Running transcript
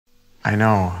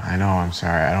I'm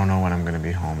sorry. I don't know when I'm gonna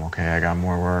be home, okay? I got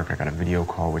more work, I got a video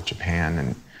call with Japan,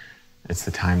 and it's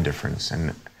the time difference,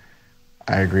 and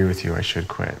I agree with you, I should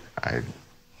quit.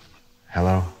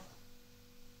 Hello?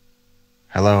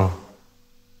 Hello?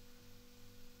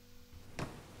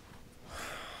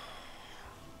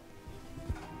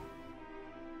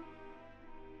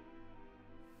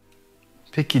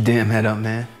 Pick your damn head up,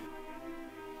 man.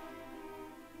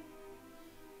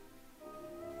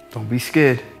 Don't be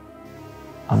scared.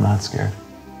 I'm not scared.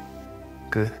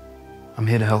 Good. I'm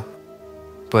here to help.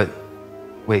 But,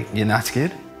 wait, you're not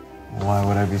scared? Why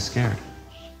would I be scared?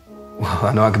 Well,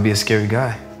 I know I could be a scary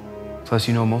guy. Plus,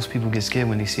 you know, most people get scared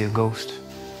when they see a ghost.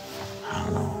 I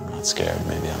don't know, I'm not scared.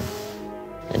 Maybe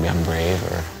I'm brave,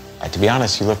 or... to be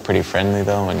honest, you look pretty friendly,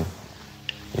 though, and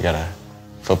you got a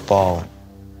football.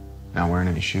 Not wearing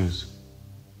any shoes.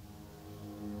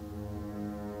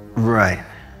 Right.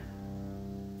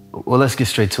 Well, let's get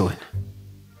straight to it.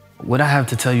 What I have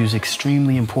to tell you is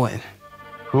extremely important.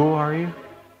 Who are you?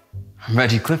 I'm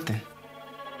Reggie Clifton.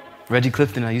 Reggie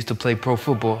Clifton, I used to play pro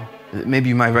football. Maybe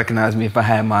you might recognize me if I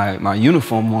had my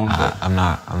uniform on, but... I'm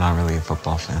not really a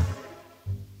football fan.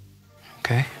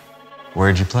 Okay.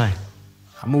 Where'd you play?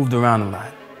 I moved around a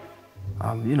lot.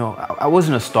 You know, I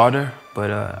wasn't a starter,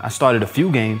 but I started a few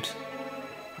games.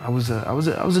 I was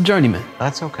a journeyman.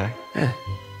 That's okay. Yeah.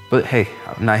 But hey,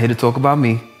 I'm not here to talk about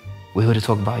me. We're here to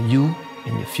talk about you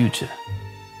and your future.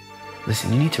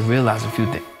 Listen, you need to realize a few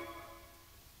things.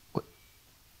 What?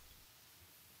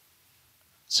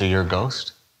 So you're a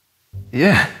ghost?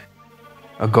 Yeah.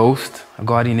 A ghost, a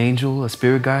guardian angel, a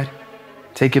spirit guide.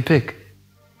 Take your pick.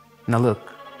 Now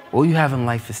look, all you have in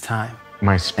life is time.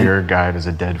 My spirit guide is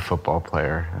a dead football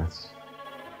player. That's...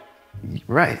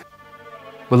 Right.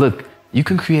 But look, you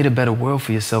can create a better world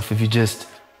for yourself if you just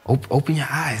open your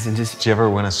eyes and just... Did you ever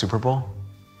win a Super Bowl?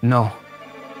 No.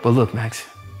 But look, Max,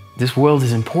 this world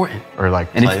is important. Or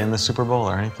like play in the Super Bowl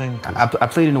or anything? I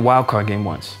played in a wild card game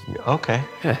once. Okay.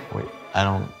 Yeah. Wait,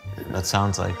 that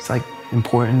sounds like... It's like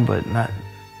important, but not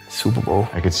Super Bowl.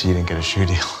 I could see you didn't get a shoe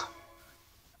deal.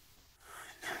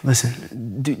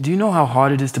 Listen, do you know how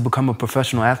hard it is to become a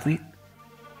professional athlete?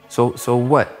 So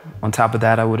what? On top of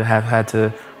that, I would have had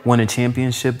to win a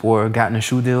championship or gotten a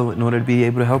shoe deal in order to be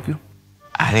able to help you?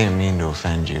 I didn't mean to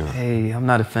offend you. Hey, I'm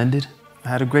not offended. I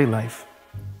had a great life.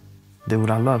 Did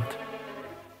what I loved.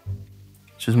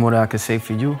 It's just more that I could say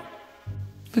for you.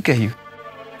 Look at you.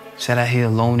 Sat out here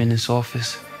alone in this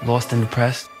office, lost and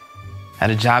depressed,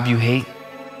 had a job you hate.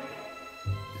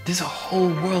 There's a whole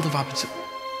world of opportunity.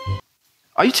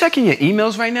 Are you checking your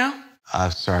emails right now?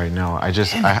 Sorry, no. I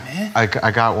just, Damn it, man.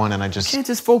 I got one and I just... You can't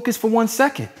just focus for 1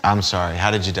 second. I'm sorry.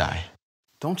 How did you die?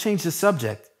 Don't change the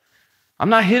subject. I'm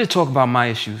not here to talk about my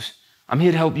issues. I'm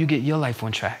here to help you get your life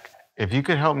on track. If you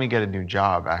could help me get a new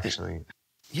job, actually.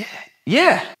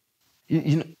 Yeah.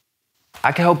 You know,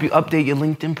 I can help you update your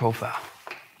LinkedIn profile.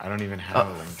 I don't even have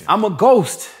a LinkedIn. I'm a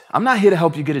ghost. I'm not here to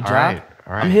help you get a job.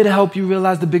 All right. I'm here to help you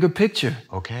realize the bigger picture.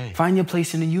 Okay. Find your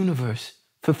place in the universe.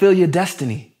 Fulfill your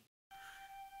destiny.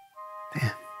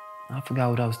 Damn, I forgot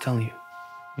what I was telling you.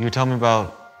 You were telling me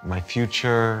about my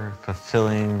future,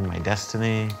 fulfilling my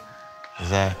destiny. Is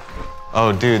that...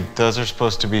 Oh, dude, those are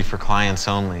supposed to be for clients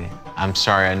only. I'm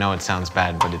sorry, I know it sounds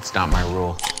bad, but it's not my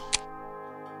rule.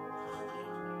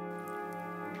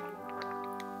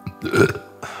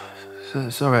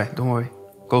 It's all right, don't worry.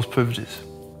 Ghost privileges.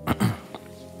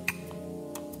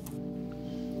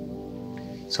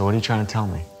 So what are you trying to tell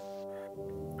me?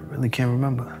 I really can't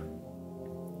remember.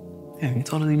 Yeah, you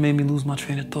totally made me lose my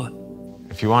train of thought.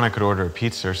 If you want, I could order a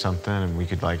pizza or something and we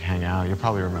could like hang out. You'll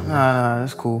probably remember. Nah,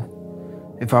 that's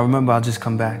cool. If I remember, I'll just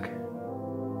come back.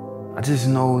 I just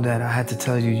know that I had to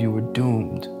tell you you were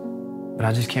doomed, but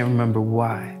I just can't remember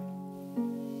why.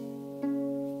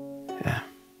 Yeah.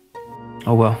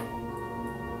 Oh well.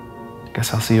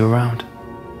 Guess I'll see you around.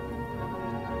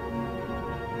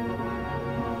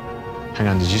 Hang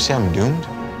on, did you say I'm doomed?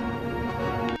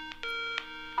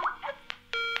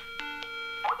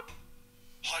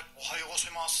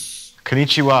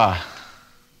 Konnichiwa.